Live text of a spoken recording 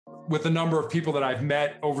with the number of people that I've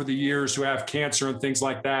met over the years who have cancer and things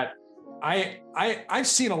like that, I've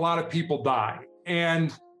seen a lot of people die.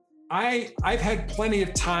 And I've had plenty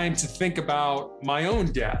of time to think about my own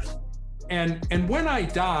death. And when I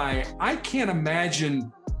die, I can't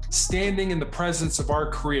imagine standing in the presence of our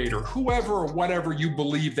Creator, whoever or whatever you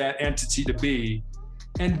believe that entity to be,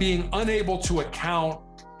 and being unable to account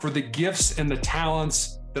for the gifts and the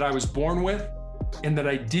talents that I was born with and that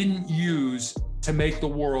I didn't use to make the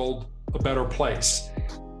world a better place.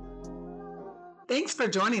 Thanks for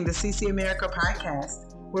joining the CC America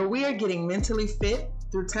podcast, where we are getting mentally fit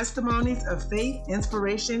through testimonies of faith,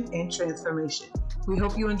 inspiration, and transformation. We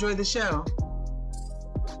hope you enjoy the show.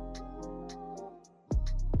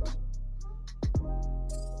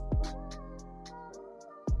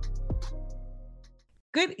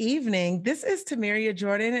 Good evening. This is Tamaria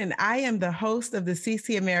Jordan, and I am the host of the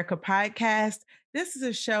CC America podcast. This is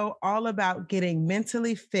a show all about getting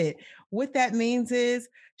mentally fit. What that means is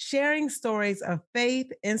sharing stories of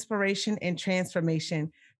faith, inspiration, and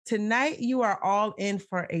transformation. Tonight, you are all in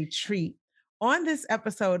for a treat. On this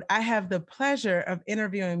episode, I have the pleasure of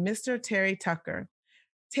interviewing Mr. Terry Tucker.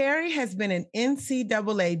 Terry has been an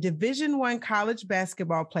NCAA Division I college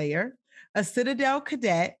basketball player, a Citadel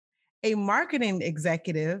cadet, a marketing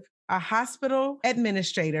executive, a hospital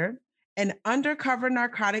administrator, an undercover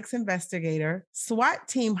narcotics investigator, SWAT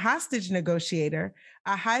team hostage negotiator,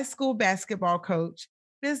 a high school basketball coach,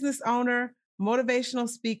 business owner, motivational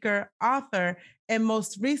speaker, author, and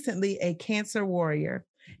most recently, a cancer warrior.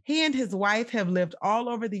 He and his wife have lived all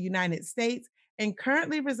over the United States and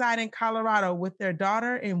currently reside in Colorado with their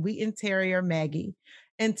daughter and Wheaton Terrier, Maggie.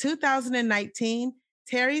 In 2019,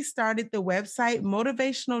 Terry started the website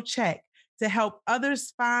Motivational Check to help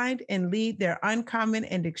others find and lead their uncommon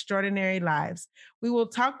and extraordinary lives. We will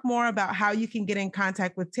talk more about how you can get in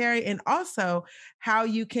contact with Terry and also how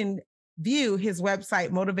you can view his website,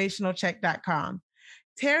 motivationalcheck.com.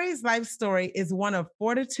 Terry's life story is one of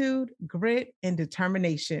fortitude, grit, and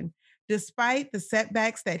determination. Despite the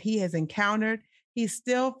setbacks that he has encountered, he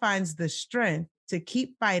still finds the strength to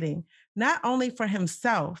keep fighting, not only for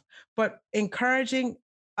himself, but encouraging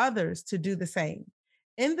others to do the same.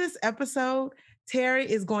 In this episode, Terry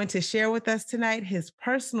is going to share with us tonight his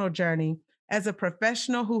personal journey as a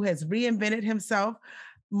professional who has reinvented himself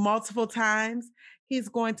multiple times. He's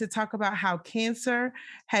going to talk about how cancer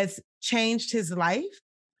has changed his life.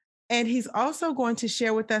 And he's also going to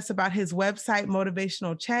share with us about his website,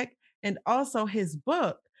 Motivational Check, and also his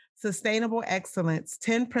book, Sustainable Excellence,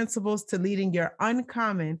 10 Principles to Leading Your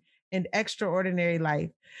Uncommon and Extraordinary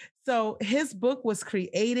Life. So his book was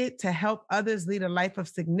created to help others lead a life of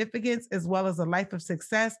significance as well as a life of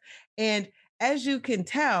success. And as you can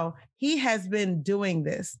tell, he has been doing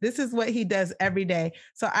this. This is what he does every day.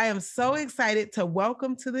 So I am so excited to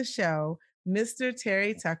welcome to the show, Mr.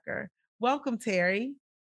 Terry Tucker. Welcome, Terry.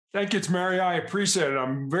 Thank you, Tamaria. I appreciate it.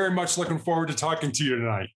 I'm very much looking forward to talking to you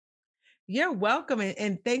tonight. You're welcome.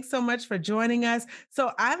 And thanks so much for joining us.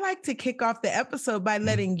 So I like to kick off the episode by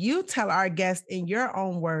letting you tell our guest in your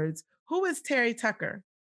own words, who is Terry Tucker?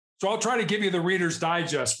 So I'll try to give you the Reader's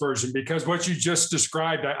Digest version, because what you just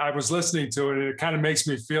described, I was listening to it, and it kind of makes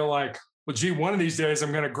me feel like, well, gee, one of these days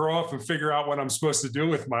I'm going to grow up and figure out what I'm supposed to do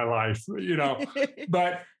with my life, you know.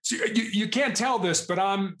 But you can't tell this, but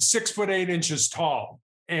I'm 6'8" tall,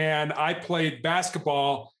 and I played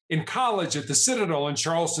basketball in college at the Citadel in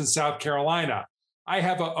Charleston, South Carolina. I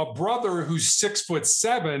have a brother who's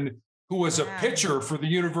 6'7", who was a pitcher for the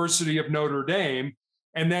University of Notre Dame.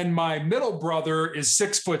 And then my middle brother is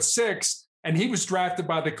 6'6", and he was drafted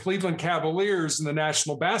by the Cleveland Cavaliers in the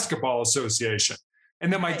National Basketball Association.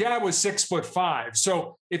 And then my dad was 6'5".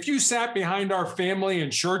 So if you sat behind our family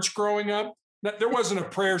in church growing up, there wasn't a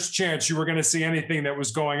prayer's chance you were going to see anything that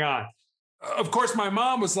was going on. Of course, my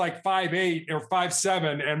mom was like 5'8" or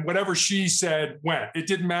 5'7", and whatever she said went. It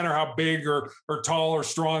didn't matter how big or tall or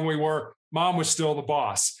strong we were. Mom was still the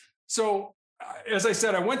boss. So as I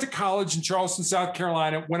said, I went to college in Charleston, South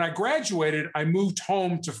Carolina. When I graduated, I moved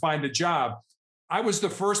home to find a job. I was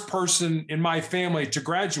the first person in my family to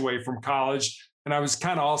graduate from college, and I was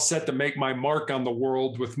kind of all set to make my mark on the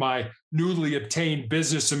world with my newly obtained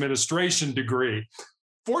business administration degree.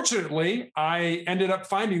 Fortunately, I ended up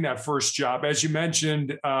finding that first job. As you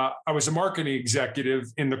mentioned, I was a marketing executive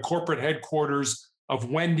in the corporate headquarters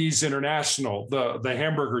of Wendy's International, the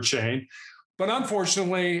hamburger chain. But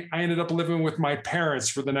unfortunately, I ended up living with my parents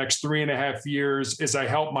for the next 3.5 years as I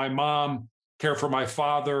helped my mom care for my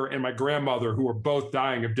father and my grandmother, who were both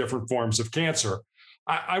dying of different forms of cancer.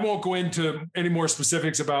 I won't go into any more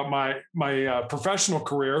specifics about my professional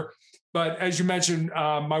career, But as you mentioned,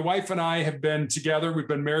 my wife and I have been together. We've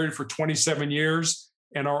been married for 27 years,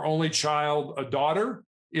 and our only child, a daughter,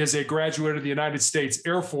 is a graduate of the United States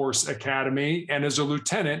Air Force Academy and is a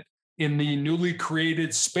lieutenant in the newly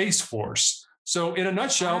created Space Force. So, in a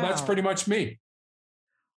nutshell, that's Wow. pretty much me.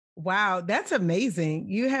 Wow, that's amazing.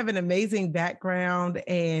 You have an amazing background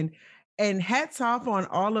and hats off on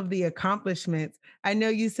all of the accomplishments. I know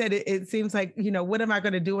you said it seems like, what am I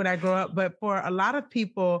going to do when I grow up? But for a lot of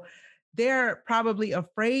people, they're probably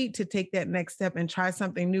afraid to take that next step and try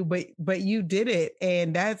something new, but you did it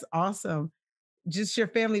and that's awesome. Just your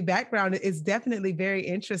family background is definitely very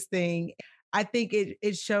interesting. I think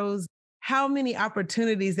it shows how many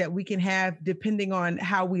opportunities that we can have depending on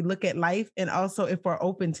how we look at life and also if we're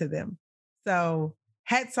open to them. So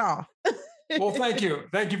hats off. Well, thank you.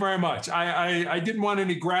 Thank you very much. I didn't want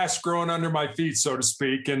any grass growing under my feet, so to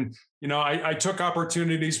speak. And, I took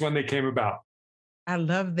opportunities when they came about. I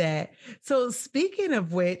love that. So, speaking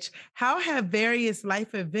of which, how have various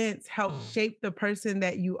life events helped shape the person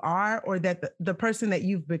that you are or that the person that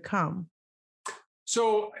you've become?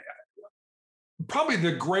 So, probably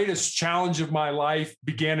the greatest challenge of my life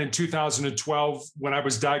began in 2012 when I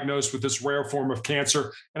was diagnosed with this rare form of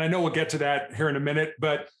cancer. And I know we'll get to that here in a minute.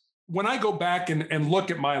 But when I go back and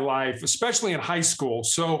look at my life, especially in high school,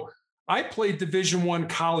 so I played Division I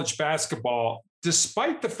college basketball,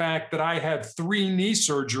 despite the fact that I had 3 knee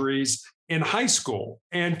surgeries in high school.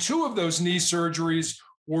 And 2 of those knee surgeries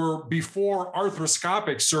were before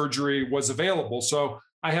arthroscopic surgery was available. So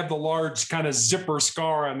I have the large kind of zipper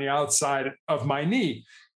scar on the outside of my knee.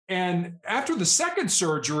 And after the second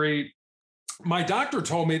surgery, my doctor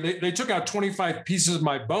told me they took out 25 pieces of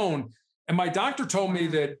my bone. And my doctor told me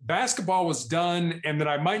that basketball was done and that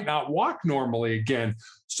I might not walk normally again.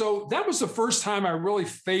 So that was the first time I really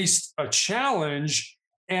faced a challenge.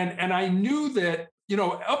 And I knew that,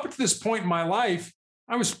 up to this point in my life,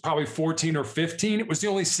 I was probably 14 or 15. It was the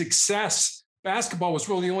only success. Basketball was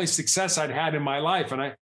really the only success I'd had in my life. And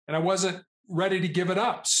I wasn't ready to give it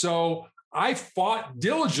up. So I fought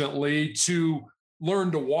diligently to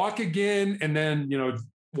learn to walk again. And then,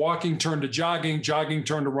 walking turned to jogging, jogging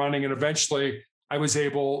turned to running, and eventually I was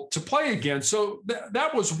able to play again. So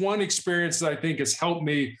that was one experience that I think has helped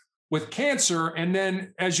me with cancer. And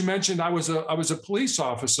then, as you mentioned, I was a police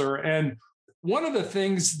officer, and one of the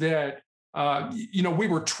things that we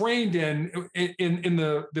were trained in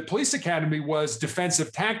the police academy was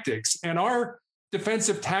defensive tactics, and our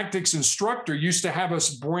defensive tactics instructor used to have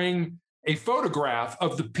us bring a photograph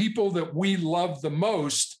of the people that we love the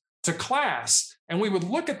most to class. And we would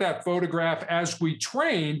look at that photograph as we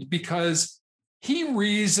trained because he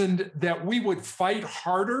reasoned that we would fight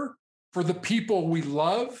harder for the people we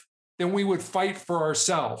love than we would fight for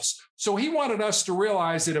ourselves. So he wanted us to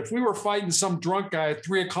realize that if we were fighting some drunk guy at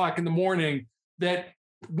 3 o'clock in the morning, that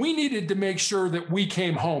we needed to make sure that we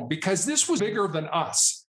came home because this was bigger than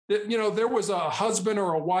us. That, there was a husband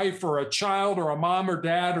or a wife or a child or a mom or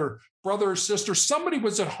dad or brother or sister. Somebody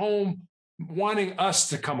was at home wanting us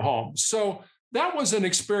to come home. So that was an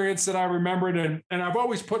experience that I remembered. And I've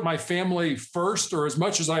always put my family first or as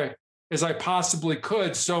much as I possibly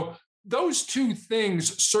could. So those 2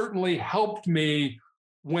 things certainly helped me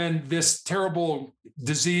when this terrible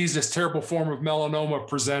disease, this terrible form of melanoma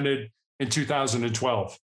presented in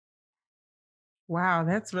 2012. Wow,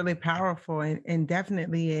 that's really powerful and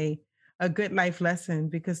definitely a good life lesson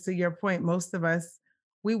because to your point, most of us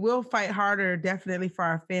we will fight harder definitely for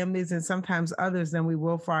our families and sometimes others than we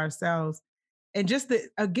will for ourselves. And just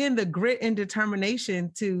the grit and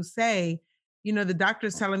determination to say, the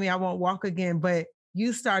doctor's telling me I won't walk again, but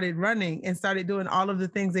you started running and started doing all of the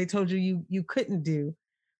things they told you couldn't do.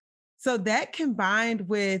 So that combined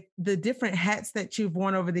with the different hats that you've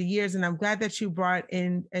worn over the years, and I'm glad that you brought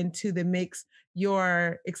into the mix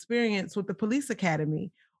your experience with the police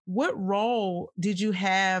academy. What role did you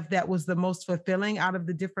have that was the most fulfilling out of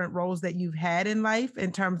the different roles that you've had in life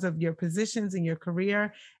in terms of your positions in your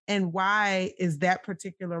career? And why is that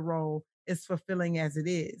particular role as fulfilling as it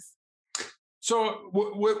is? So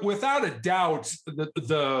without a doubt,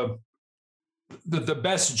 the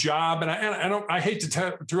best job, and I hate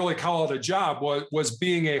to really call it a job, was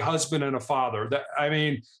being a husband and a father. That I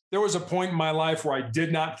mean, there was a point in my life where I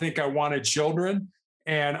did not think I wanted children,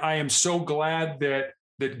 and I am so glad that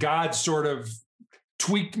God sort of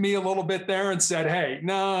tweaked me a little bit there and said, "Hey,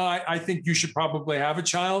 no, I think you should probably have a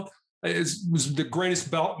child." It was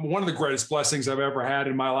one of the greatest blessings I've ever had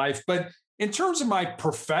in my life. But in terms of my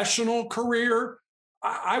professional career,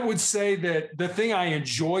 I would say that the thing I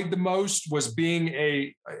enjoyed the most was being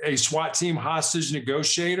a SWAT team hostage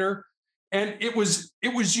negotiator. And it was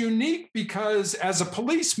unique because as a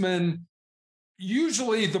policeman,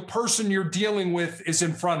 usually the person you're dealing with is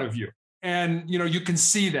in front of you, and you can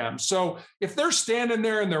see them. So if they're standing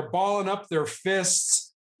there and they're balling up their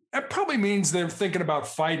fists, that probably means they're thinking about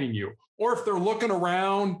fighting you. Or if they're looking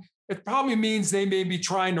around, it probably means they may be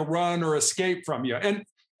trying to run or escape from you. And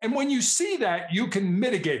when you see that, you can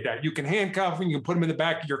mitigate that. You can handcuff them, you can put them in the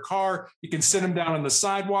back of your car, you can sit them down on the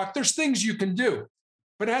sidewalk. There's things you can do.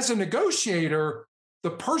 But as a negotiator,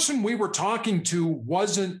 the person we were talking to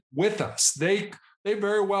wasn't with us. They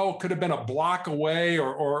very well could have been a block away,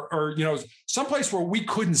 or someplace where we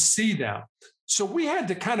couldn't see them. So we had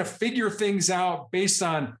to kind of figure things out based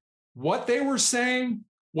on what they were saying,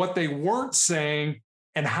 what they weren't saying,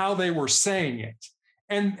 and how they were saying it.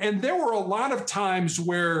 And there were a lot of times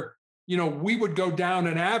where we would go down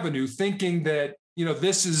an avenue thinking that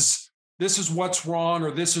this is what's wrong,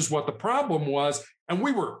 or this is what the problem was. And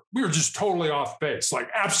we were just totally off base. Like,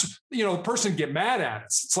 absolutely, the person get mad at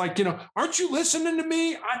us. It's like, aren't you listening to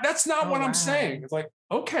me? That's not what I'm saying. It's like,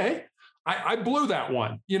 okay, I blew that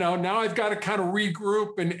one. Now I've got to kind of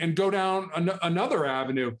regroup and go down another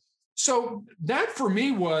avenue. So that for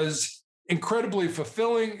me was incredibly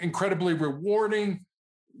fulfilling, incredibly rewarding,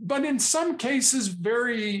 but in some cases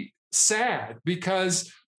very sad,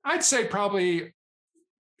 because I'd say probably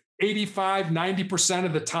 85, 90%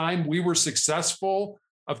 of the time we were successful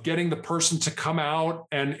of getting the person to come out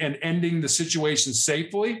and ending the situation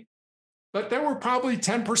safely. But there were probably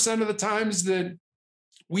 10% of the times that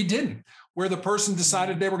we didn't, where the person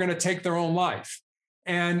decided they were going to take their own life.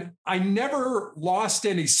 And I never lost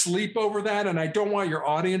any sleep over that. And I don't want your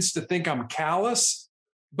audience to think I'm callous,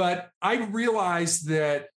 but I realized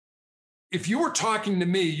that if you were talking to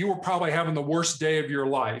me, you were probably having the worst day of your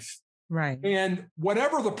life. Right. And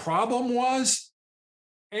whatever the problem was,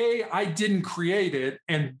 A, I didn't create it.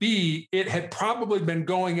 And B, it had probably been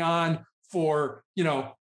going on for,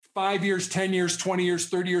 5 years, 10 years, 20 years,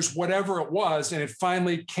 30 years, whatever it was. And it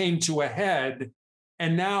finally came to a head.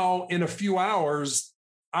 And now in a few hours,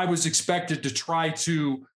 I was expected to try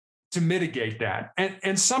to mitigate that.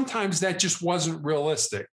 And sometimes that just wasn't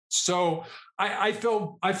realistic. So I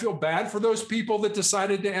feel bad for those people that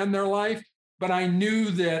decided to end their life, but I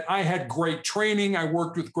knew that I had great training. I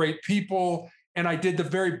worked with great people, and I did the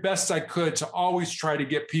very best I could to always try to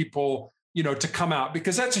get people, to come out,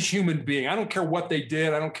 because that's a human being. I don't care what they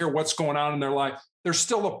did. I don't care what's going on in their life. They're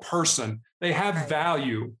still a person. They have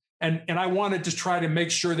value. And I wanted to try to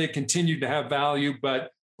make sure they continued to have value.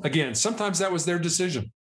 But again, sometimes that was their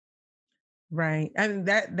decision. Right. I mean,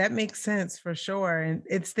 that makes sense for sure. And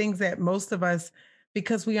it's things that most of us,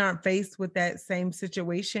 because we aren't faced with that same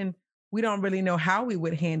situation, we don't really know how we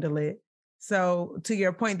would handle it. So to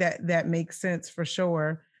your point, that makes sense for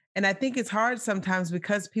sure. And I think it's hard sometimes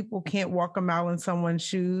because people can't walk a mile in someone's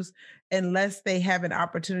shoes unless they have an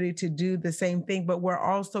opportunity to do the same thing. But we're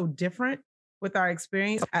all so different with our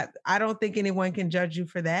experience. I don't think anyone can judge you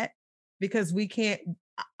for that, because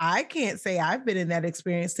I can't say I've been in that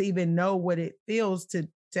experience to even know what it feels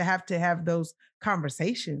to have those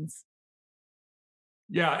conversations.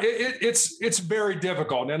 Yeah, it's very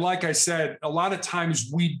difficult. And like I said, a lot of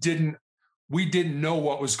times we didn't know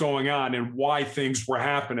what was going on and why things were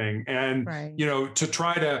happening. And, Right. to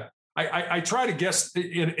try to, I try to guess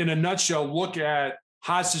in a nutshell, look at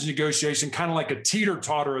hostage negotiation kind of like a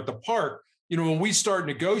teeter-totter at the park. When we start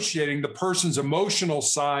negotiating, the person's emotional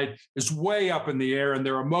side is way up in the air, and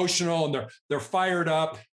they're emotional and they're fired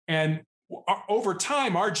up. And over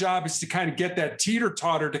time, our job is to kind of get that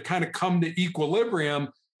teeter-totter to kind of come to equilibrium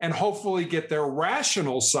and hopefully get their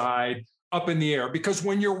rational side up in the air. Because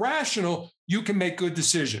when you're rational, you can make good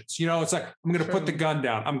decisions. It's like, I'm going to put the gun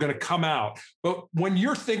down. I'm going to come out. But when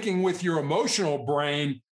you're thinking with your emotional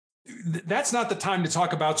brain, that's not the time to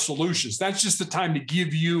talk about solutions. That's just the time to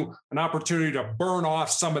give you an opportunity to burn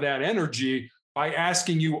off some of that energy by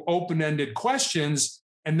asking you open-ended questions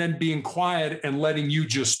and then being quiet and letting you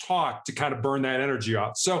just talk to kind of burn that energy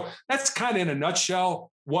off. So that's kind of in a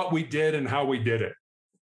nutshell what we did and how we did it.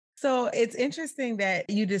 So it's interesting that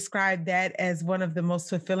you described that as one of the most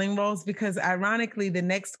fulfilling roles, because ironically, the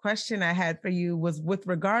next question I had for you was with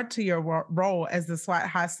regard to your role as the SWAT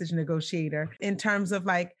hostage negotiator in terms of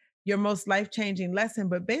like your most life-changing lesson.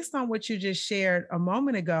 But based on what you just shared a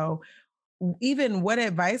moment ago, even what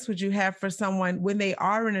advice would you have for someone when they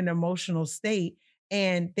are in an emotional state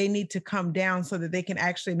and they need to come down so that they can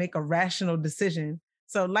actually make a rational decision?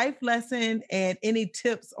 So life lesson and any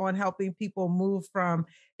tips on helping people move from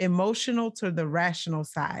emotional to the rational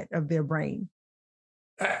side of their brain.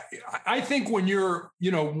 I think when you're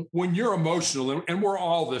emotional, and we're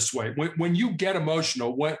all this way, when you get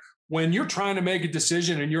emotional, when you're trying to make a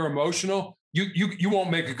decision and you're emotional, you won't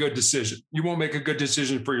make a good decision. You won't make a good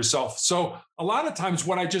decision for yourself. So a lot of times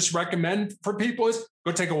what I just recommend for people is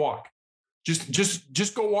go take a walk.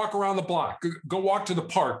 Just go walk around the block, go walk to the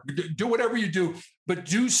park, do whatever you do, but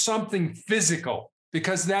do something physical,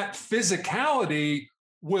 because that physicality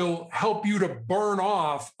will help you to burn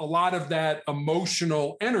off a lot of that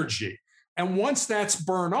emotional energy. And once that's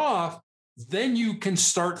burned off, then you can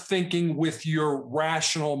start thinking with your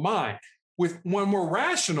rational mind. When we're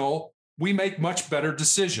rational, we make much better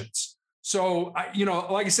decisions. So,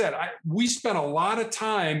 like I said, we spent a lot of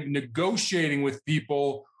time negotiating with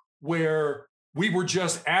people where we were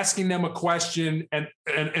just asking them a question, and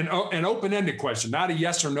an open-ended question, not a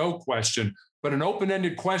yes or no question, but an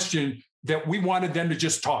open-ended question that we wanted them to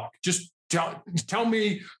just talk. Just tell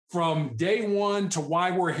me from day one to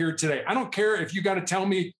why we're here today. I don't care if you got to tell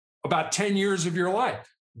me about 10 years of your life.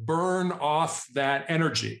 Burn off that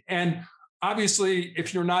energy. And obviously,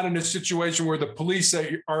 if you're not in a situation where the police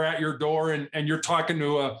are at your door and you're talking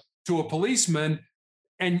to a policeman,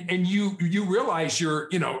 and you realize you're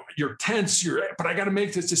tense, but I got to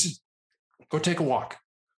make this decision. Go take a walk.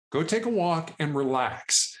 Go take a walk and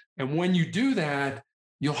relax. And when you do that,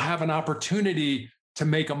 you'll have an opportunity to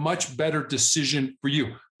make a much better decision for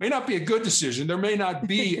you. May not be a good decision. There may not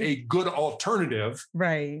be a good alternative,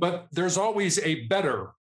 right? But there's always a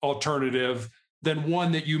better alternative than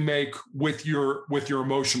one that you make with your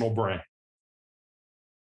emotional brain.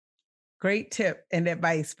 Great tip and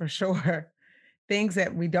advice for sure. Things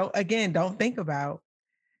that we don't think about.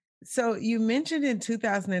 So you mentioned in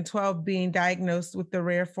 2012 being diagnosed with the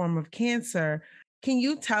rare form of cancer. Can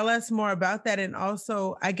you tell us more about that? And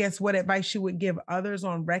also, I guess, what advice you would give others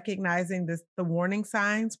on recognizing the warning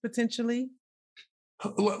signs potentially?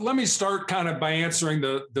 Let me start kind of by answering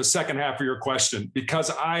the second half of your question,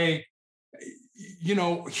 because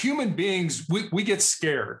human beings, we get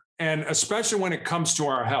scared, and especially when it comes to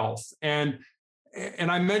our health. And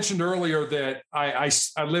I mentioned earlier that I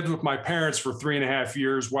lived with my parents for 3.5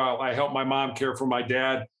 years while I helped my mom care for my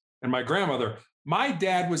dad and my grandmother. My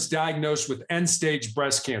dad was diagnosed with end-stage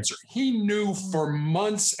breast cancer. He knew for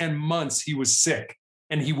months and months he was sick,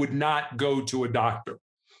 and he would not go to a doctor.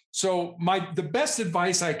 So the best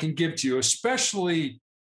advice I can give to you, especially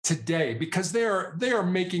today, because they are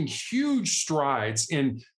making huge strides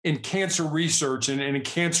in cancer research and in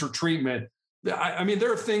cancer treatment. I mean,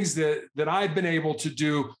 there are things that I've been able to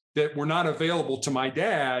do that were not available to my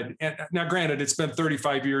dad. And now, granted, it's been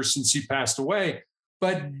 35 years since he passed away,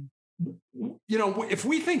 but if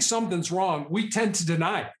we think something's wrong, we tend to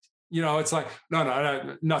deny it. It's like,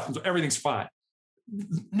 no, nothing, everything's fine.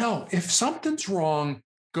 No, if something's wrong,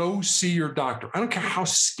 go see your doctor. I don't care how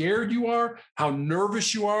scared you are, how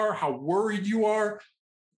nervous you are, how worried you are.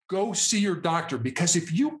 Go see your doctor, because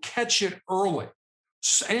if you catch it early,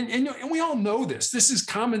 and we all know this is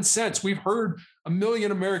common sense. We've heard a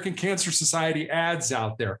million American Cancer Society ads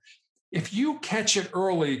out there. If you catch it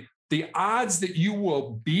early, the odds that you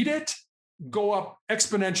will beat it go up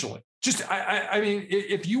exponentially. I mean,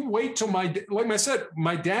 if you wait till like I said,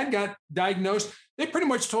 my dad got diagnosed, they pretty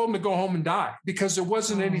much told him to go home and die because there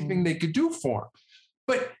wasn't anything they could do for him.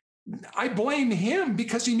 But I blame him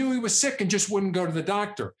because he knew he was sick and just wouldn't go to the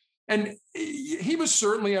doctor. And he was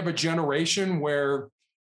certainly of a generation where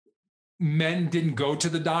men didn't go to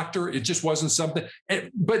the doctor. It just wasn't something.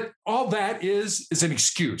 But all that is an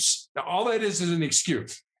excuse. All that is an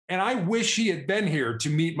excuse. And I wish he had been here to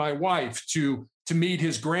meet my wife, to meet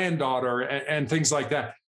his granddaughter and things like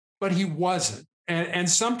that. But he wasn't. And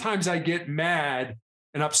sometimes I get mad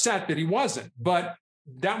and upset that he wasn't. But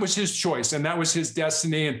that was his choice and that was his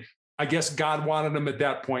destiny. And I guess God wanted him at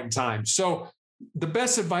that point in time. So the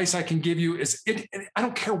best advice I can give you is, I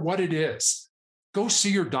don't care what it is, go see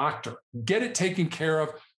your doctor, get it taken care of,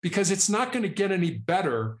 because it's not going to get any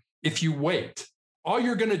better if you wait. All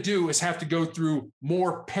you're going to do is have to go through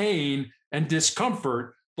more pain and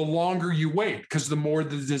discomfort the longer you wait, because the more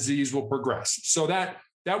the disease will progress. So that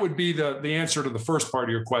would be the answer to the first part of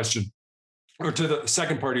your question, or to the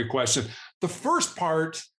second part of your question. The first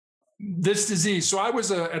part, this disease. So I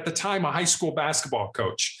was at the time a high school basketball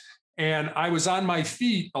coach, and I was on my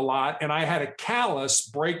feet a lot, and I had a callus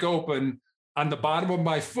break open on the bottom of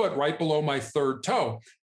my foot right below my third toe.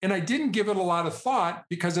 And I didn't give it a lot of thought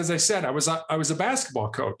because, as I said, I was a basketball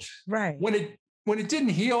coach. Right. When it didn't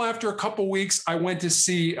heal after a couple of weeks, I went to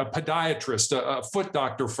see a podiatrist, a foot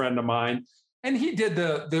doctor friend of mine, and he did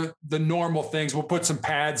the normal things. We'll put some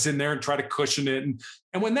pads in there and try to cushion it.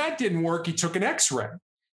 And when that didn't work, he took an X-ray,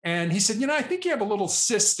 and he said, I think you have a little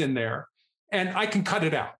cyst in there. and I can cut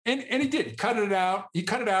it out. And he did. He cut it out. He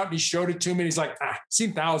cut it out and he showed it to me. And he's like,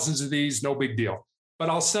 seen thousands of these, no big deal. But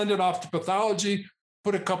I'll send it off to pathology,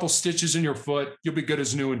 put a couple stitches in your foot. You'll be good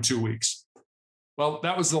as new in 2 weeks. Well,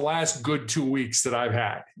 that was the last good 2 weeks that I've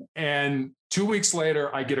had. And 2 weeks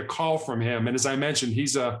later, I get a call from him. And as I mentioned,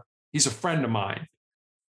 he's a friend of mine.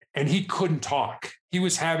 And he couldn't talk. He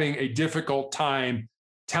was having a difficult time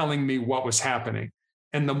telling me what was happening.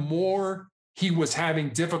 And the more he was having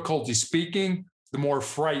difficulty speaking, the more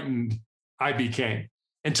frightened I became.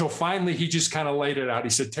 Until finally, he just kind of laid it out. He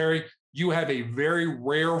said, Terry, you have a very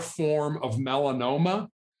rare form of melanoma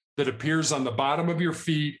that appears on the bottom of your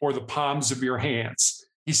feet or the palms of your hands.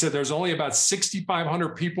 He said, there's only about 6,500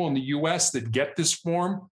 people in the US that get this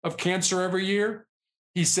form of cancer every year.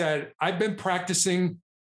 He said, I've been practicing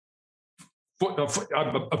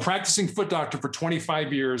a practicing foot doctor for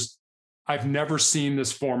 25 years. I've never seen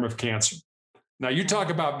this form of cancer. Now, you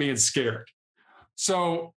talk about being scared.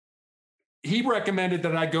 So he recommended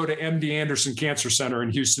that I go to MD Anderson Cancer Center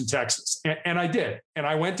in Houston, Texas. And I did. And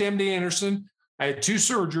I went to MD Anderson. I had 2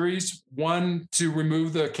 surgeries, one to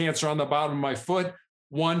remove the cancer on the bottom of my foot,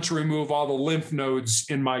 one to remove all the lymph nodes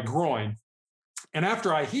in my groin. And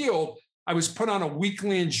after I healed, I was put on a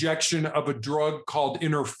weekly injection of a drug called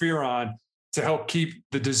interferon to help keep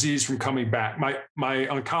the disease from coming back. My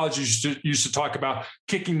oncologist used to talk about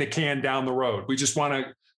kicking the can down the road. We just want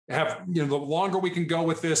to have, the longer we can go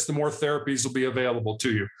with this, the more therapies will be available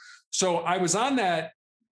to you. So I was on that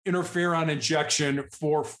interferon injection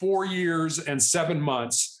for 4 years and 7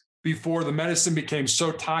 months before the medicine became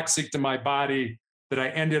so toxic to my body that I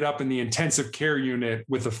ended up in the intensive care unit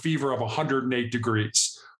with a fever of 108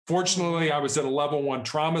 degrees. Fortunately, I was at a level 1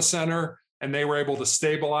 trauma center, and they were able to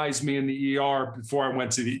stabilize me in the ER before I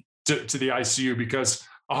went to the ICU, because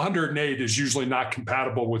 108 is usually not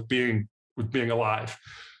compatible with being alive.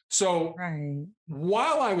 So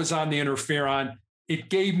while I was on the interferon, it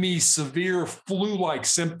gave me severe flu-like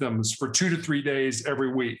symptoms for 2 to 3 days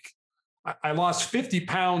every week. I lost 50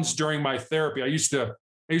 pounds during my therapy. I used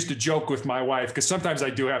to joke with my wife, because sometimes I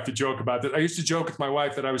do have to joke about that. I used to joke with my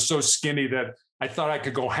wife that I was so skinny that I thought I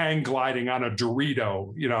could go hang gliding on a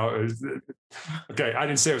Dorito. Okay, I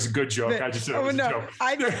didn't say it was a good joke. I just said it was a joke.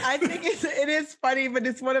 I think it is funny, but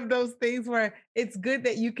it's one of those things where it's good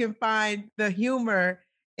that you can find the humor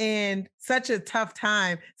in such a tough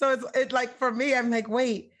time. So it's like, for me, I'm like,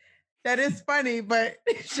 wait, that is funny, but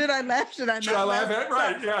should I laugh? Should I not? Should I laugh at?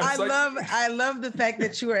 Right. Yeah. I love the fact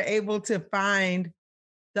that you were able to find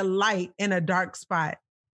the light in a dark spot.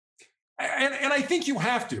 And I think you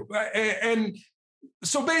have to. And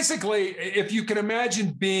so basically, if you can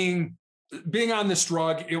imagine being on this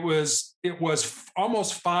drug, it was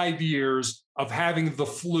almost 5 years of having the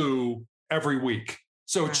flu every week.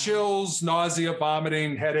 So chills, nausea,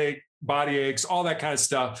 vomiting, headache, body aches, all that kind of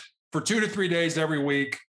stuff for 2 to 3 days every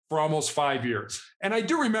week for almost 5 years. And I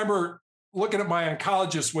do remember looking at my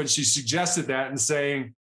oncologist when she suggested that and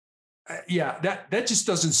saying, yeah, that just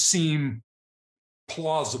doesn't seem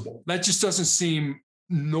plausible. That just doesn't seem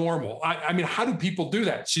normal. I mean, how do people do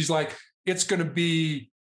that? She's like, it's going to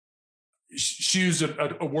be, she used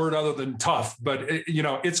a word other than tough, but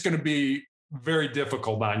it's going to be very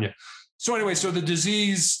difficult on you. So anyway, so the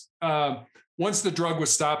disease, once the drug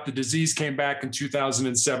was stopped, the disease came back in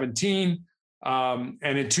 2017. And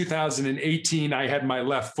in 2018, I had my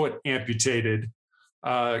left foot amputated.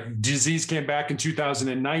 Disease came back in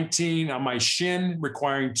 2019 on my shin,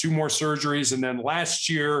 requiring 2 more surgeries. And then last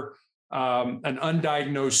year, an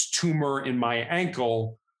undiagnosed tumor in my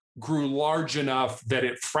ankle grew large enough that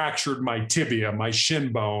it fractured my tibia, my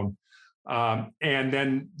shin bone. And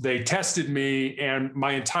then they tested me, and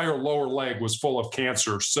my entire lower leg was full of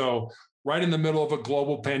cancer. So right in the middle of a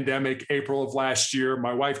global pandemic, April of last year,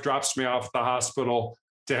 my wife drops me off at the hospital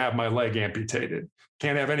to have my leg amputated.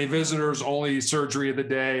 Can't have any visitors, only surgery of the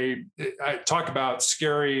day. I talk about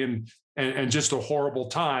scary and just a horrible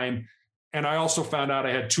time. And I also found out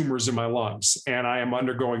I had tumors in my lungs, and I am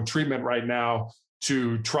undergoing treatment right now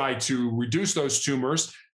to try to reduce those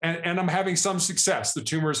tumors. And I'm having some success. The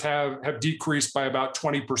tumors have decreased by about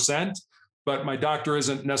 20%, but my doctor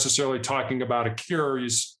isn't necessarily talking about a cure.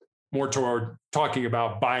 He's more toward talking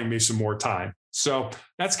about buying me some more time. So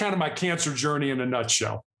that's kind of my cancer journey in a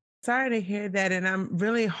nutshell. Sorry to hear that. And I'm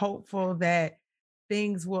really hopeful that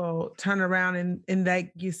things will turn around and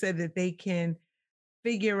like you said, that they can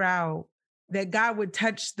figure out, that God would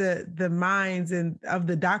touch the minds and of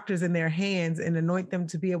the doctors in their hands and anoint them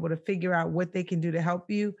to be able to figure out what they can do to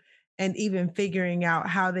help you, and even figuring out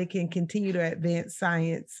how they can continue to advance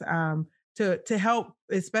science to help,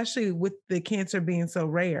 especially with the cancer being so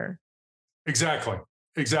rare. Exactly.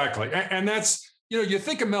 Exactly. And that's, you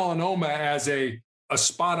think of melanoma as a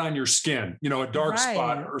spot on your skin, a dark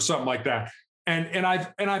spot Right. or something like that. And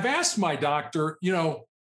I've asked my doctor,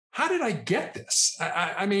 how did I get this?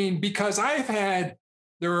 I mean, because I've had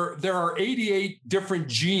there are 88 different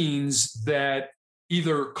genes that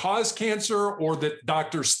either cause cancer or that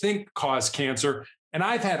doctors think cause cancer. And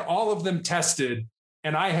I've had all of them tested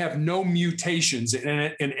and I have no mutations in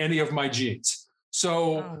any of my genes.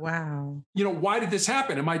 So, Oh, wow. why did this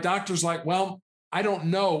happen? And my doctor's like, well, I don't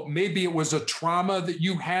know. Maybe it was a trauma that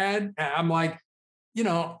you had. And I'm like,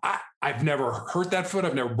 I've never hurt that foot.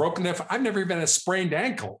 I've never broken that foot. I've never even had a sprained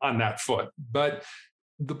ankle on that foot. But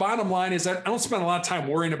the bottom line is that I don't spend a lot of time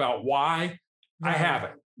worrying about why. I Right.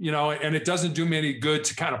 haven't, and it doesn't do me any good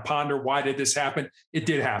to kind of ponder why did this happen? It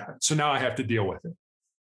did happen. So now I have to deal with it.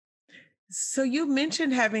 So you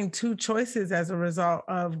mentioned having two choices as a result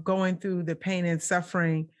of going through the pain and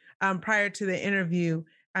suffering. Prior to the interview,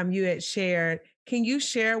 you had shared. Can you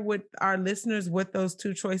share with our listeners what those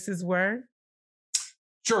two choices were?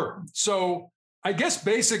 Sure. So I guess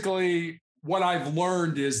basically what I've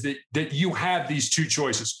learned is that you have these two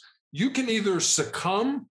choices. You can either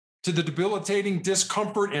succumb to the debilitating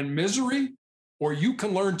discomfort and misery, or you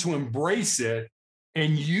can learn to embrace it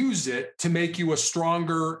and use it to make you a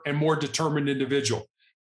stronger and more determined individual.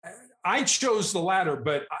 I chose the latter,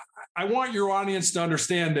 but I want your audience to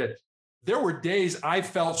understand that there were days I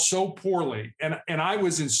felt so poorly and I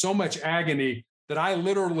was in so much agony that I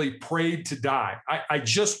literally prayed to die. I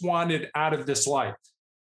just wanted out of this life.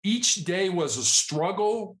 Each day was a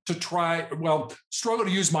struggle struggle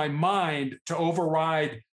to use my mind to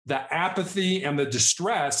override the apathy and the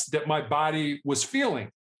distress that my body was feeling.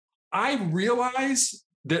 I realize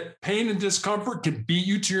that pain and discomfort can beat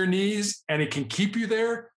you to your knees and it can keep you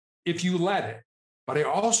there if you let it. But I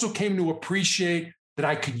also came to appreciate that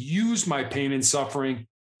I could use my pain and suffering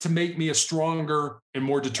to make me a stronger and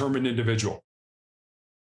more determined individual.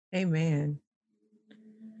 Amen.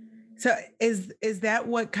 So is that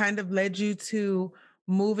what kind of led you to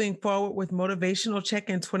moving forward with Motivational Check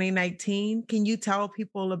in 2019? Can you tell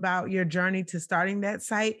people about your journey to starting that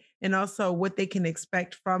site and also what they can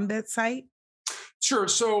expect from that site? Sure.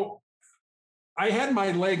 So I had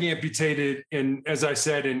my leg amputated as I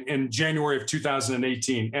said, in January of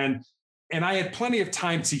 2018. And I had plenty of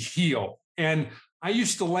time to heal. And I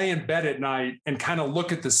used to lay in bed at night and kind of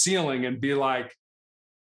look at the ceiling and be like,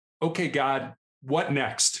 okay, God, what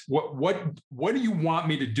next? What do you want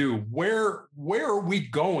me to do? Where are we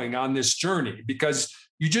going on this journey? Because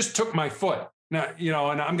you just took my foot. Now,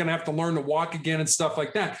 and I'm gonna have to learn to walk again and stuff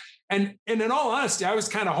like that. And in all honesty, I was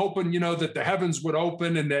kind of hoping, that the heavens would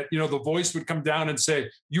open and that, the voice would come down and say,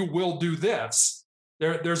 you will do this.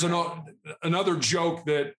 There's another joke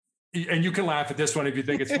that, and you can laugh at this one if you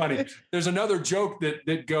think it's funny. There's another joke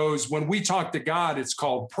that goes, when we talk to God, it's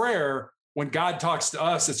called prayer. When God talks to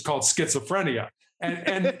us, it's called schizophrenia.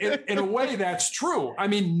 And in a way, that's true. I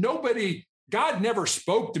mean, God never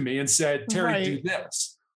spoke to me and said, Terry, Right. do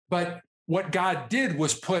this. But what God did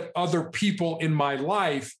was put other people in my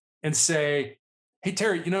life and say, hey,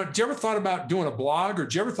 Terry, did you ever thought about doing a blog, or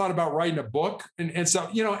did you ever thought about writing a book? And so,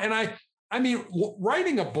 and I mean,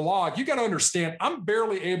 writing a blog, you got to understand, I'm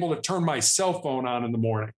barely able to turn my cell phone on in the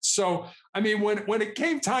morning. So, I mean, when it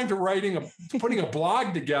came time to putting a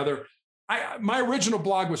blog together, my original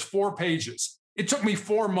blog was 4 pages. It took me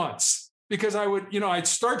 4 months because I'd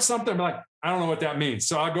start something, I'm like, I don't know what that means.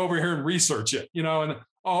 So I'll go over here and research it, and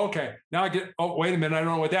okay, now wait a minute, I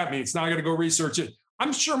don't know what that means. Now I got to go research it.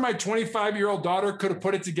 I'm sure my 25-year-old daughter could have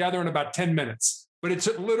put it together in about 10 minutes, but it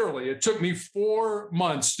took me 4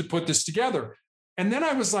 months to put this together. And then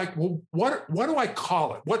I was like, well, what do I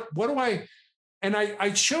call it? What do I, and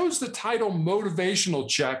I chose the title Motivational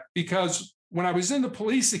Check because when I was in the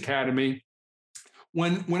police academy,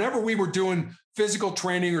 whenever we were doing physical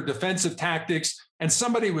training or defensive tactics, and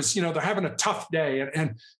somebody was, they're having a tough day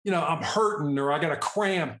and I'm hurting or I got a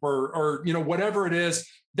cramp or whatever it is,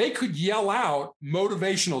 they could yell out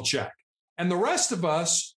motivational check. And the rest of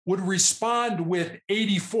us would respond with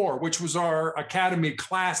 84, which was our academy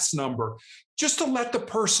class number, just to let the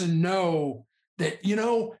person know that,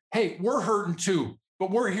 hey, we're hurting too, but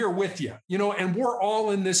we're here with you, and we're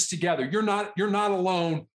all in this together. You're not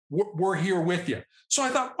alone. We're here with you. So I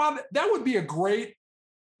thought, wow, that would be a great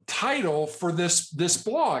title for this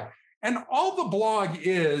blog. And all the blog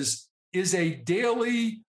is a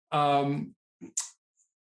daily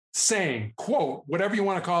saying, quote, whatever you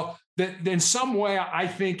want to call that in some way I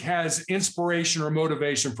think has inspiration or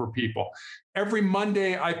motivation for people. Every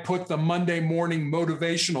Monday, I put the Monday morning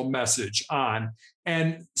motivational message on.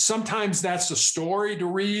 And sometimes that's a story to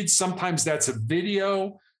read, sometimes that's a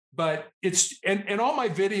video, but and all my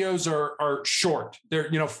videos are short. They're,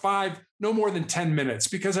 no more than 10 minutes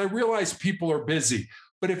because I realize people are busy.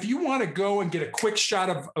 But if you want to go and get a quick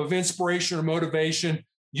shot of inspiration or motivation,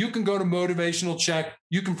 you can go to Motivational Check.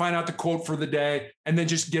 You can find out the quote for the day and then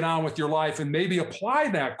just get on with your life and maybe apply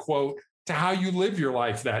that quote to how you live your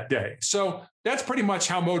life that day. So that's pretty much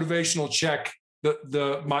how Motivational Check,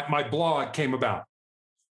 my blog, came about.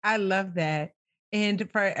 I love that. And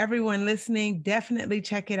for everyone listening, definitely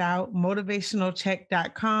check it out,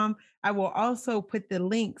 motivationalcheck.com. I will also put the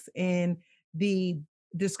links in the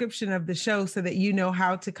description of the show so that you know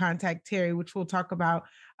how to contact Terry, which we'll talk about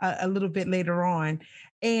a little bit later on.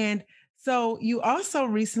 And so you also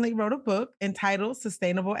recently wrote a book entitled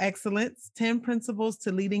Sustainable Excellence, 10 Principles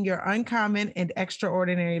to Leading Your Uncommon and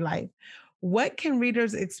Extraordinary Life. What can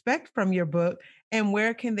readers expect from your book and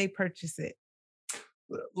where can they purchase it?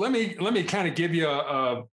 Let me kind of give you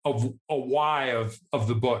a why of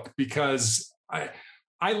the book, because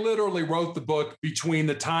I literally wrote the book between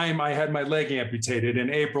the time I had my leg amputated in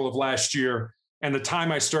April of last year and the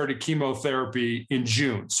time I started chemotherapy in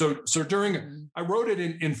June. So I wrote it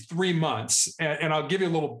in 3 months, and I'll give you a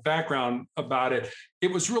little background about it.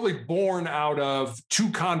 It was really born out of 2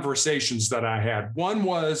 conversations that I had. One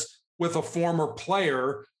was with a former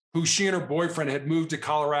player who she and her boyfriend had moved to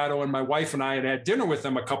Colorado, and my wife and I had dinner with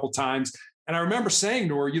them a couple of times. And I remember saying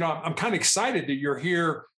to her, I'm kind of excited that you're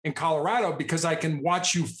here in Colorado because I can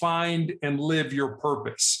watch you find and live your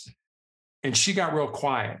purpose. And she got real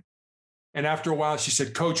quiet. And after a while, she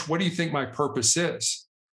said, Coach, what do you think my purpose is?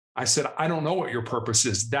 I said, I don't know what your purpose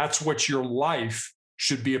is. That's what your life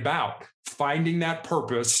should be about, finding that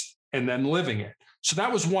purpose and then living it. So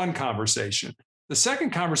that was one conversation. The second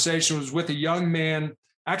conversation was with a young man,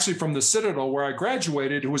 actually from the Citadel where I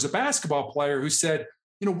graduated, who was a basketball player, who said,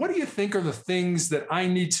 what do you think are the things that I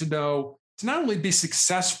need to know to not only be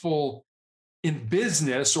successful in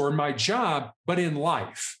business or in my job, but in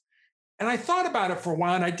life? And I thought about it for a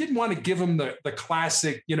while, and I didn't want to give him the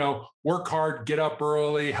classic, work hard, get up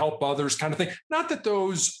early, help others kind of thing. Not that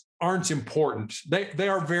those aren't important. They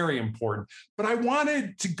are very important. But I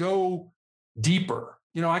wanted to go deeper.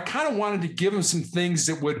 I kind of wanted to give him some things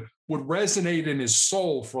that would resonate in his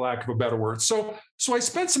soul, for lack of a better word. So I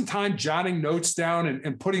spent some time jotting notes down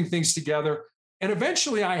and putting things together. And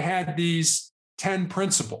eventually I had these 10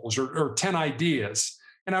 principles or 10 ideas,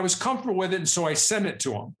 and I was comfortable with it. And so I sent it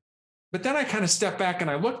to him. But then I kind of stepped back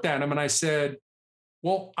and I looked at him and I said,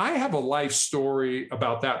 well, I have a life story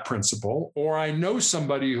about that principle, or I know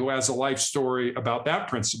somebody who has a life story about that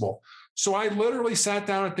principle. So I literally sat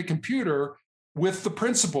down at the computer with the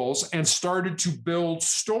principles and started to build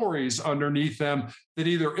stories underneath them that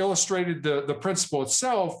either illustrated the principle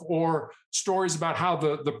itself or stories about how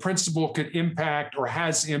the principle could impact or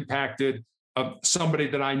has impacted somebody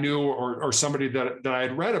that I knew or somebody that I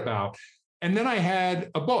had read about. And then I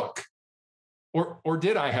had a book, or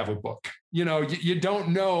did I have a book? You don't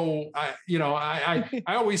know. I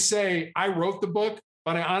always say I wrote the book,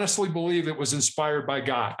 but I honestly believe it was inspired by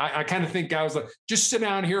God. I kind of think God was like, just sit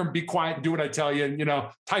down here and be quiet and do what I tell you and,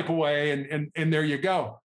 type away and there you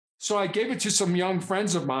go. So I gave it to some young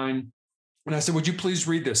friends of mine and I said, would you please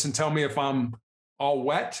read this and tell me if I'm all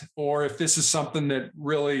wet or if this is something that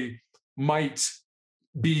really might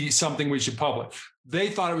be something we should publish. They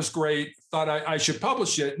thought it was great, thought I should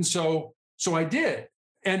publish it. And so I did.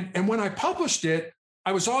 And when I published it,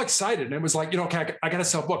 I was all excited. And it was like, okay, I got to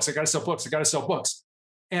sell books. I got to sell books. I got to sell books.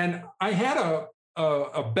 And I had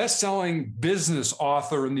a best-selling business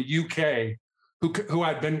author in the UK who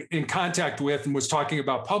I'd been in contact with and was talking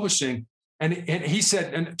about publishing. And he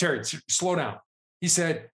said, and Terry, slow down. He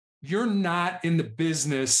said, you're not in the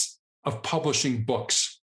business of publishing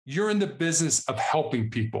books. You're in the business of helping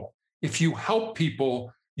people. If you help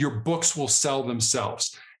people, your books will sell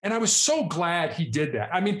themselves. And I was so glad he did that.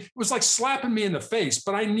 I mean, it was like slapping me in the face,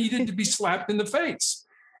 but I needed to be slapped in the face.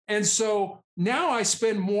 And so now I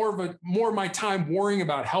spend more of my time worrying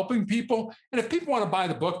about helping people. And if people want to buy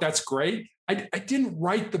the book, that's great. I didn't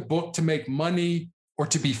write the book to make money or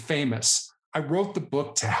to be famous. I wrote the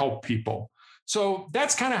book to help people. So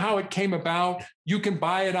that's kind of how it came about. You can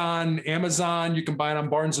buy it on Amazon. You can buy it on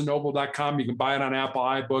barnesandnoble.com. You can buy it on Apple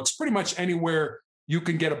iBooks, pretty much anywhere you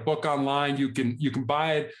can get a book online. You can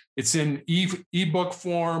buy it. It's in ebook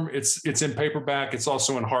form. It's in paperback. It's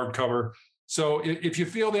also in hardcover. So if you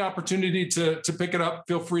feel the opportunity to pick it up,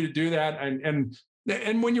 feel free to do that. And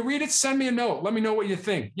And when you read it, send me a note. Let me know what you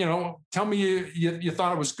think. Tell me you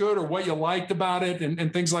thought it was good or what you liked about it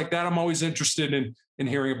and things like that. I'm always interested in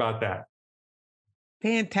hearing about that.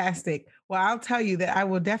 Fantastic. Well, I'll tell you that I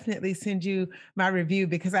will definitely send you my review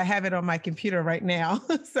because I have it on my computer right now.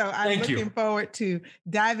 So I'm Thank looking you. forward to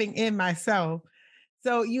diving in myself.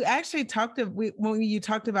 So you actually when you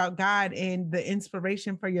talked about God and the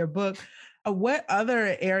inspiration for your book. What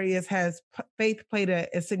other areas has faith played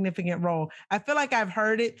a significant role? I feel like I've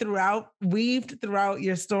heard it weaved throughout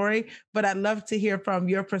your story, but I'd love to hear from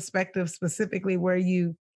your perspective specifically where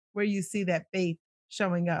you see that faith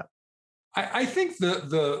showing up. I think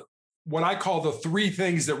the what I call the three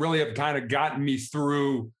things that really have kind of gotten me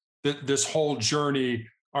through this whole journey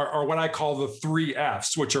are what I call the three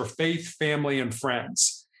F's, which are faith, family, and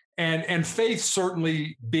friends. And faith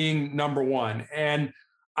certainly being number one. And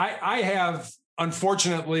I have,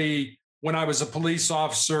 unfortunately, when I was a police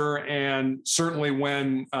officer, and certainly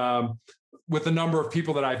when with the number of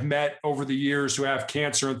people that I've met over the years who have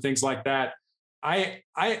cancer and things like that,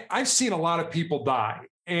 I've seen a lot of people die,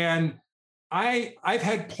 and I've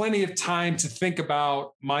had plenty of time to think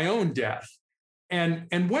about my own death.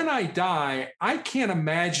 And when I die, I can't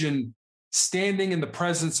imagine standing in the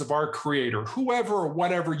presence of our creator, whoever or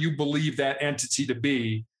whatever you believe that entity to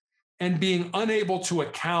be, and being unable to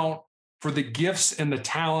account for the gifts and the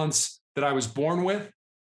talents that I was born with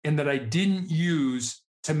and that I didn't use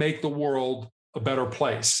to make the world a better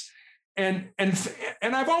place. And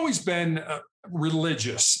I've always been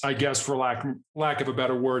religious, I guess, for lack of a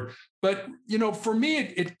better word. But for me,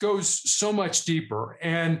 it goes so much deeper.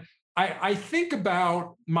 And I think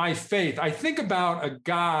about my faith. I think about a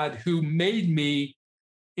God who made me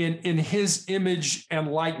in His image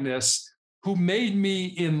and likeness, who made me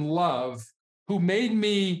in love, who made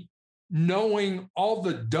me knowing all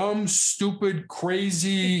the dumb, stupid,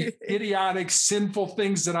 crazy, idiotic, sinful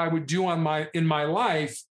things that I would do in my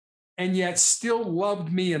life, and yet still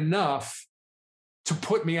loved me enough to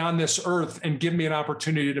put me on this earth and give me an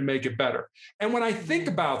opportunity to make it better. And when I think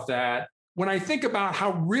about that, when I think about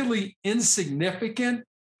how really insignificant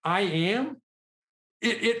I am,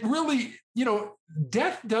 it really,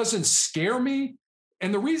 death doesn't scare me.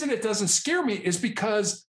 And the reason it doesn't scare me is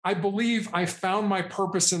because I believe I found my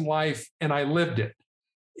purpose in life and I lived it.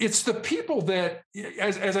 It's the people that,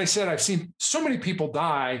 as I said, I've seen so many people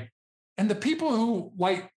die, and the people who,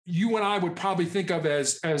 like you and I, would probably think of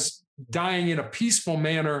as dying in a peaceful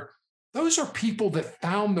manner, those are people that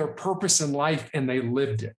found their purpose in life and they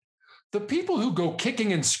lived it. The people who go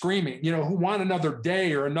kicking and screaming, who want another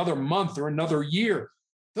day or another month or another year,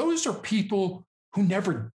 those are people who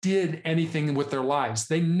never did anything with their lives.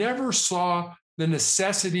 They never saw the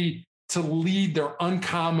necessity to lead their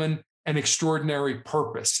uncommon and extraordinary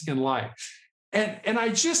purpose in life. And I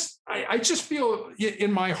just feel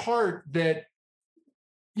in my heart that,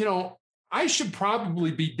 I should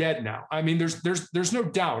probably be dead now. I mean, there's no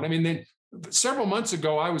doubt. I mean, then several months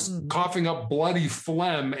ago, I was coughing up bloody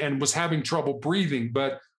phlegm and was having trouble breathing,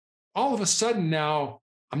 but all of a sudden now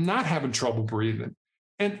I'm not having trouble breathing.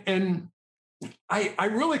 And I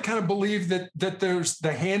really kind of believe that there's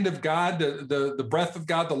the hand of God, the breath of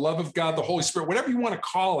God, the love of God, the Holy Spirit, whatever you want to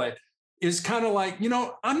call it, is kind of like,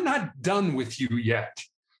 I'm not done with you yet.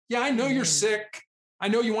 Yeah, I know you're sick. I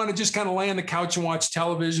know you want to just kind of lay on the couch and watch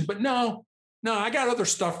television, but no, I got other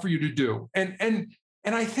stuff for you to do. And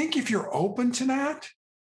I think if you're open to that,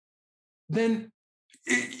 then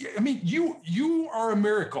I mean, you are a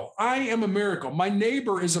miracle. I am a miracle. My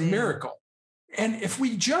neighbor is a miracle. And if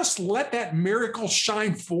we just let that miracle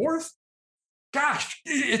shine forth, gosh,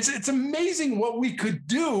 it's amazing what we could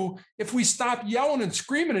do if we stop yelling and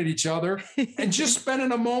screaming at each other and just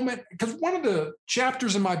spending a moment. Because one of the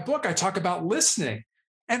chapters in my book, I talk about listening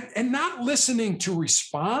and not listening to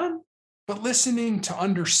respond, but listening to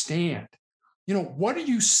understand. What are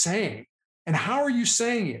you saying? And how are you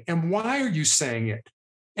saying it? And why are you saying it?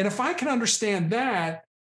 And if I can understand that,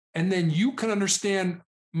 and then you can understand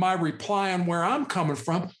my reply on where I'm coming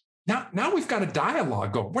from, now we've got a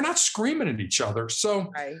dialogue going. We're not screaming at each other. So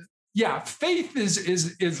Right. yeah, faith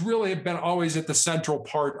is really been always at the central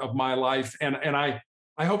part of my life. And I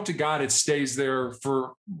hope to God it stays there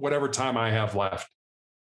for whatever time I have left.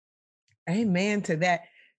 Amen to that.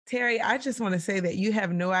 Terry, I just want to say that you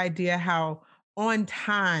have no idea how on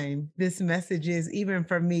time this message is, even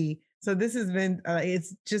for me. So this has been,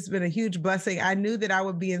 it's just been a huge blessing. I knew that I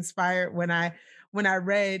would be inspired when I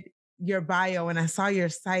read your bio and I saw your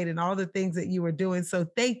site and all the things that you were doing. So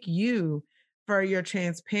thank you for your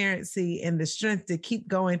transparency and the strength to keep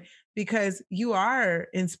going because you are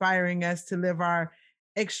inspiring us to live our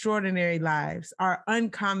extraordinary lives, our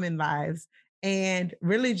uncommon lives. and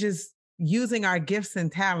really just using our gifts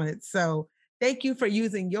and talents. So thank you for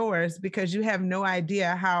using yours because you have no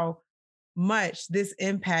idea how much this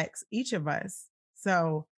impacts each of us.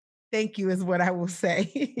 So thank you is what I will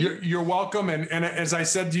say. You're welcome. And as I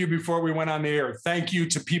said to you before we went on the air, thank you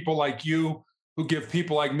to people like you who give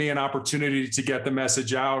people like me an opportunity to get the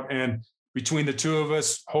message out. And between the two of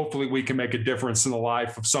us, hopefully we can make a difference in the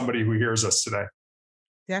life of somebody who hears us today.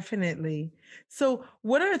 Definitely. So,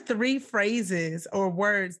 what are three phrases or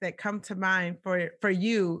words that come to mind for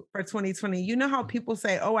you for 2020? You know how people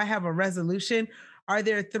say, "Oh, I have a resolution." Are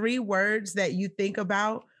there three words that you think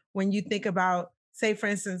about when you think about, say, for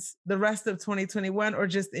instance, the rest of 2021 or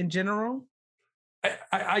just in general?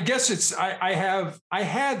 I guess I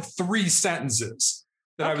had three sentences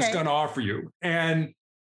that I was Okay. going to offer you. And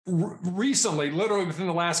recently, literally within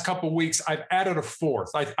the last couple of weeks, I've added a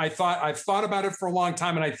fourth. I've thought about it for a long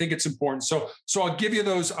time, and I think it's important. So I'll give you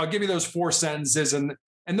those. I'll give you those four sentences, and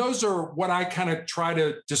those are what I kind of try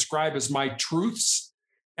to describe as my truths.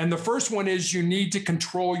 And the first one is you need to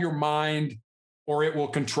control your mind, or it will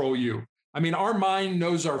control you. I mean, our mind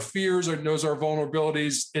knows our fears, or knows our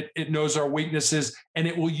vulnerabilities, it knows our weaknesses, and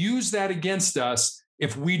it will use that against us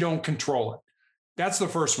if we don't control it. That's the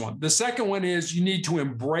first one. The second one is you need to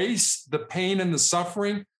embrace the pain and the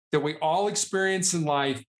suffering that we all experience in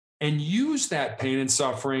life and use that pain and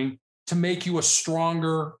suffering to make you a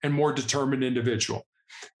stronger and more determined individual.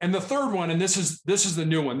 And the third one, and this is the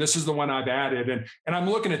new one. This is the one I've added, and I'm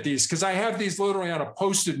looking at these because I have these literally on a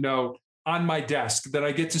Post-it note on my desk that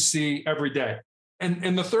I get to see every day.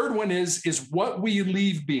 And the third one is what we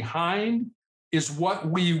leave behind is what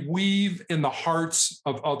we weave in the hearts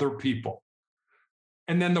of other people.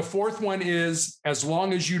 And then the fourth one is as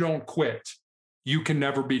long as you don't quit, you can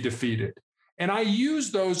never be defeated. And I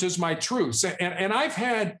use those as my truths. And I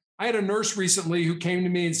had a nurse recently who came to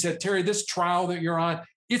me and said, Terry, this trial that you're on,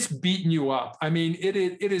 it's beating you up. I mean, it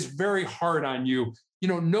is very hard on you. You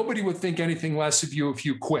know, nobody would think anything less of you if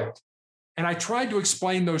you quit. And I tried to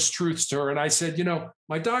explain those truths to her. And I said, you know,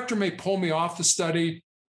 my doctor may pull me off the study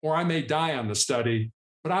or I may die on the study,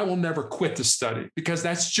 but I will never quit the study because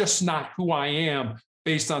that's just not who I am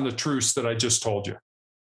based on the truths that I just told you.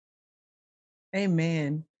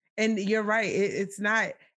 Amen. And you're right. It's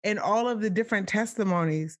not in all of the different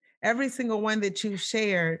testimonies, every single one that you've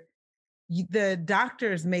shared, the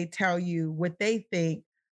doctors may tell you what they think,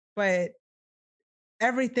 but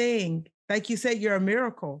everything, like you said, you're a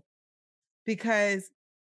miracle because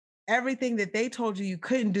everything that they told you you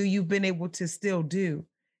couldn't do, you've been able to still do.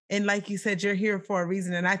 And like you said, you're here for a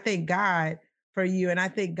reason. And I thank God for you. And I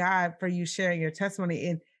thank God for you sharing your testimony.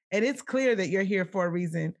 And it's clear that you're here for a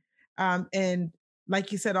reason. And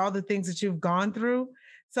like you said, all the things that you've gone through.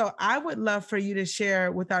 So I would love for you to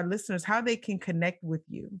share with our listeners how they can connect with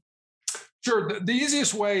you. Sure. The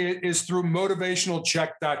easiest way is through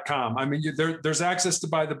motivationalcheck.com. I mean, there's access to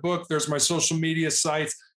buy the book. There's my social media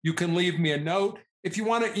sites. You can leave me a note. If you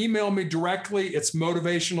want to email me directly, it's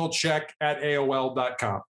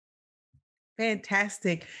motivationalcheck@aol.com.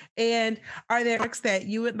 Fantastic. And are there books that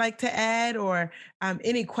you would like to add or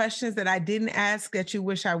any questions that I didn't ask that you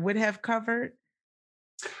wish I would have covered?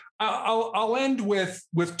 I'll end with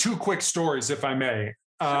two quick stories, if I may.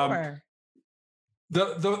 Sure.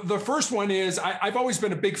 The first one is I've always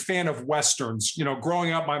been a big fan of Westerns. You know,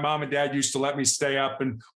 growing up, my mom and dad used to let me stay up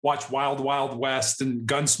and watch Wild Wild West and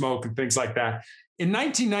Gunsmoke and things like that. In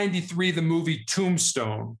 1993, the movie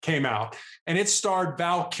Tombstone came out, and it starred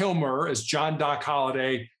Val Kilmer as John Doc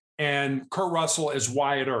Holliday and Kurt Russell as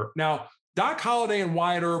Wyatt Earp. Now, Doc Holliday and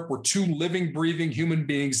Wyatt Earp were two living, breathing human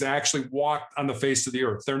beings that actually walked on the face of the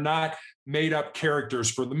earth. They're not made up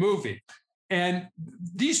characters for the movie. And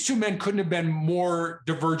these two men couldn't have been more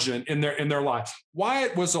divergent in their lives.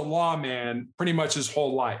 Wyatt was a lawman pretty much his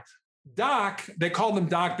whole life. Doc, they called him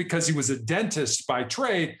Doc because he was a dentist by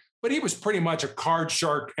trade, but he was pretty much a card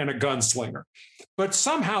shark and a gunslinger. But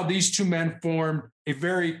somehow these two men formed a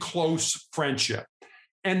very close friendship.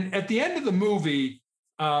 And at the end of the movie,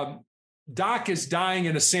 Doc is dying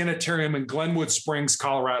in a sanitarium in Glenwood Springs,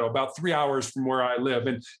 Colorado, about 3 hours from where I live.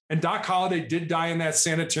 And Doc Holliday did die in that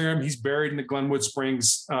sanitarium. He's buried in the Glenwood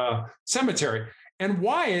Springs cemetery. And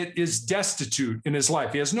Wyatt is destitute in his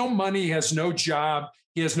life. He has no money, he has no job,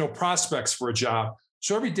 he has no prospects for a job.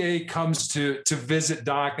 So every day he comes to visit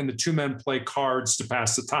Doc, and the two men play cards to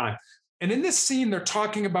pass the time. And in this scene, they're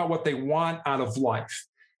talking about what they want out of life.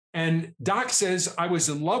 And Doc says, I was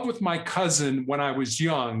in love with my cousin when I was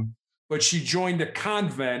young, but she joined a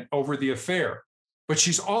convent over the affair. But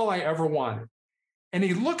she's all I ever wanted. And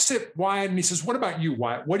he looks at Wyatt and he says, what about you,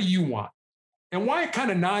 Wyatt? What do you want? And Wyatt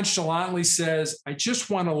kind of nonchalantly says, I just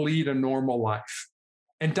want to lead a normal life.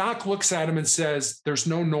 And Doc looks at him and says, there's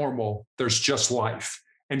no normal, there's just life,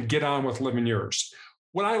 and get on with living yours.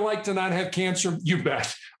 Would I like to not have cancer? You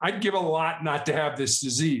bet. I'd give a lot not to have this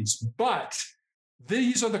disease. But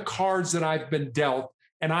these are the cards that I've been dealt,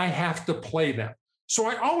 and I have to play them. So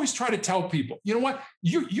I always try to tell people, you know what?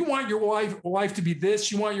 You want your life to be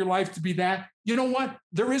this, you want your life to be that. You know what?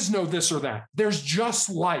 There is no this or that. There's just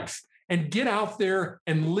life. And get out there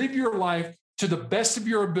and live your life to the best of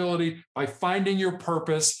your ability by finding your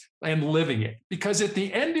purpose and living it. Because at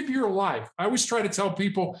the end of your life, I always try to tell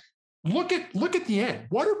people, look at the end.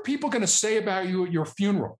 What are people going to say about you at your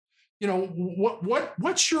funeral? You know,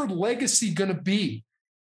 what's your legacy going to be?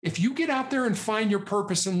 If you get out there and find your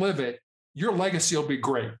purpose and live it, your legacy will be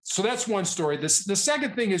great. So that's one story. The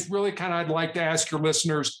second thing is really kind of, I'd like to ask your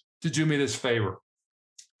listeners to do me this favor.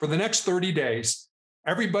 For the next 30 days,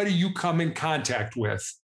 everybody you come in contact with,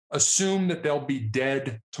 assume that they'll be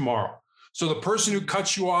dead tomorrow. So the person who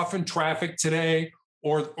cuts you off in traffic today,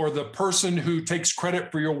 or the person who takes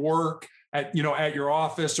credit for your work at your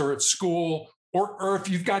office or at school, or if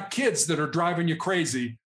you've got kids that are driving you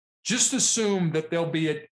crazy, just assume that they'll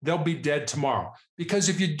be dead tomorrow. Because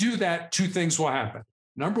if you do that, two things will happen.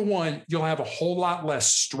 Number one, you'll have a whole lot less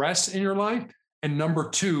stress in your life. And number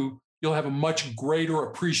two, you'll have a much greater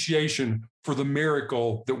appreciation for the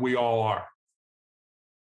miracle that we all are.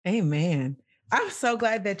 Amen. I'm so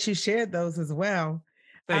glad that you shared those as well.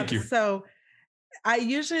 Thank you. So I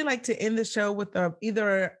usually like to end the show with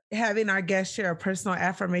either having our guests share a personal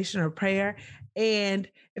affirmation or prayer. And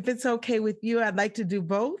if it's okay with you, I'd like to do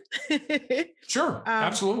both. Sure,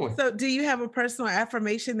 absolutely. So do you have a personal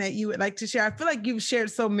affirmation that you would like to share? I feel like you've shared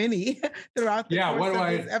so many throughout the course of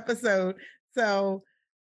this episode.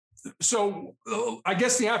 So I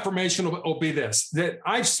guess the affirmation will be this, that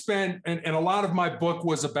I've spent, and a lot of my book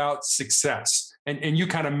was about success. And you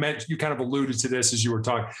kind of alluded to this as you were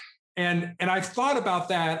talking. And I've thought about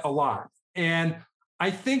that a lot. And I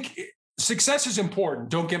think success is important,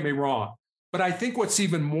 don't get me wrong. But I think what's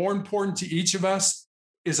even more important to each of us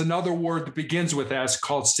is another word that begins with S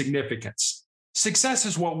called significance. Success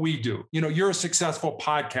is what we do. You know, you're a successful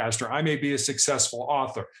podcaster. I may be a successful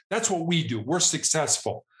author. That's what we do. We're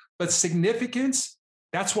successful. But significance,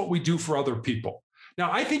 that's what we do for other people.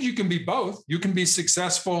 Now, I think you can be both. You can be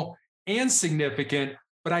successful and significant,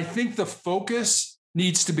 but I think the focus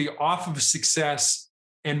needs to be off of success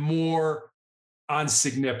and more on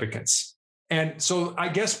significance. And so I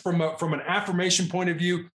guess from an affirmation point of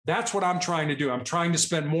view, that's what I'm trying to do. I'm trying to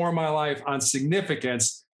spend more of my life on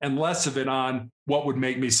significance and less of it on what would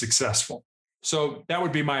make me successful. So that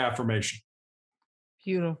would be my affirmation.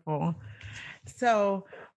 Beautiful. So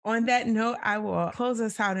on that note, I will close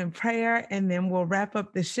us out in prayer and then we'll wrap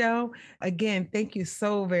up the show. Again, thank you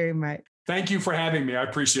so very much. Thank you for having me. I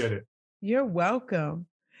appreciate it. You're welcome.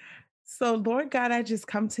 So, Lord God, I just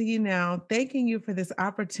come to you now, thanking you for this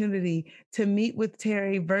opportunity to meet with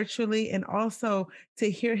Terry virtually and also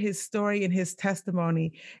to hear his story and his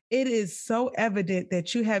testimony. It is so evident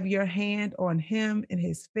that you have your hand on him and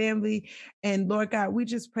his family. And Lord God, we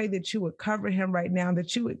just pray that you would cover him right now,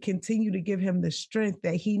 that you would continue to give him the strength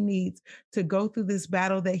that he needs to go through this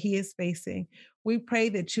battle that he is facing. We pray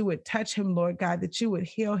that you would touch him, Lord God, that you would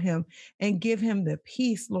heal him and give him the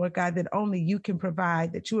peace, Lord God, that only you can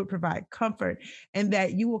provide, that you would provide comfort, and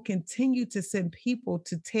that you will continue to send people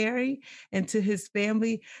to Terry and to his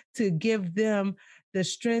family to give them the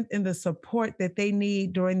strength and the support that they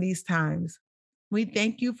need during these times. We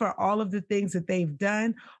thank you for all of the things that they've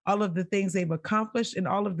done, all of the things they've accomplished, and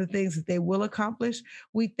all of the things that they will accomplish.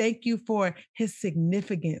 We thank you for his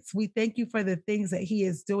significance. We thank you for the things that he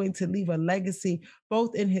is doing to leave a legacy,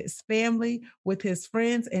 both in his family, with his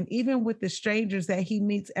friends, and even with the strangers that he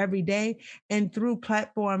meets every day, and through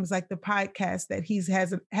platforms like the podcast that he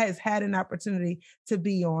has had an opportunity to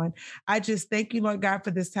be on. I just thank you, Lord God,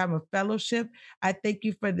 for this time of fellowship. I thank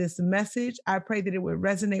you for this message. I pray that it would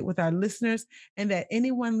resonate with our listeners, and that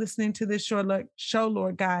anyone listening to this show,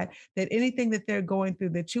 Lord God, that anything that they're going through,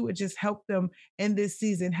 that you would just help them in this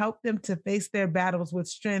season, help them to face their battles with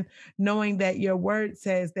strength, knowing that your word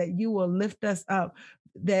says that you will lift us up,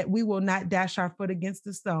 that we will not dash our foot against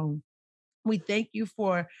the stone. We thank you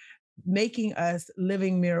for making us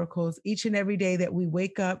living miracles each and every day that we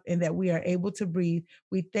wake up and that we are able to breathe.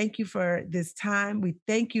 We thank you for this time. We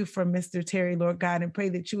thank you for Mr. Terry, Lord God, and pray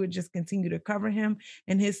that you would just continue to cover him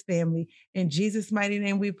and his family. In Jesus' mighty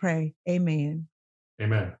name we pray. Amen.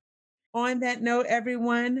 Amen. On that note,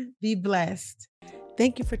 everyone, be blessed.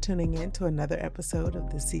 Thank you for tuning in to another episode of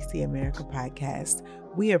the CC America podcast.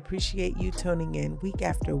 We appreciate you tuning in week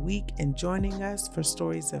after week and joining us for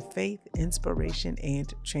stories of faith, inspiration,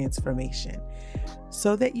 and transformation.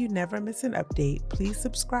 So that you never miss an update, please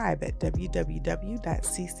subscribe at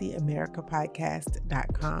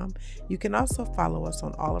www.ccamericapodcast.com. You can also follow us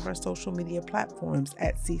on all of our social media platforms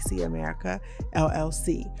at CC America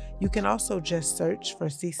LLC. You can also just search for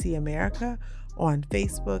CC America on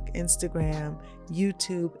Facebook, Instagram,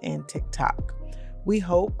 YouTube, and TikTok. We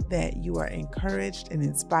hope that you are encouraged and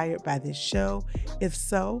inspired by this show. If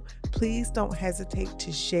so, please don't hesitate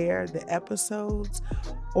to share the episodes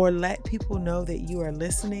or let people know that you are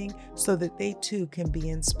listening so that they too can be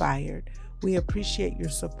inspired. We appreciate your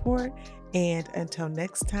support, and until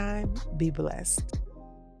next time, be blessed.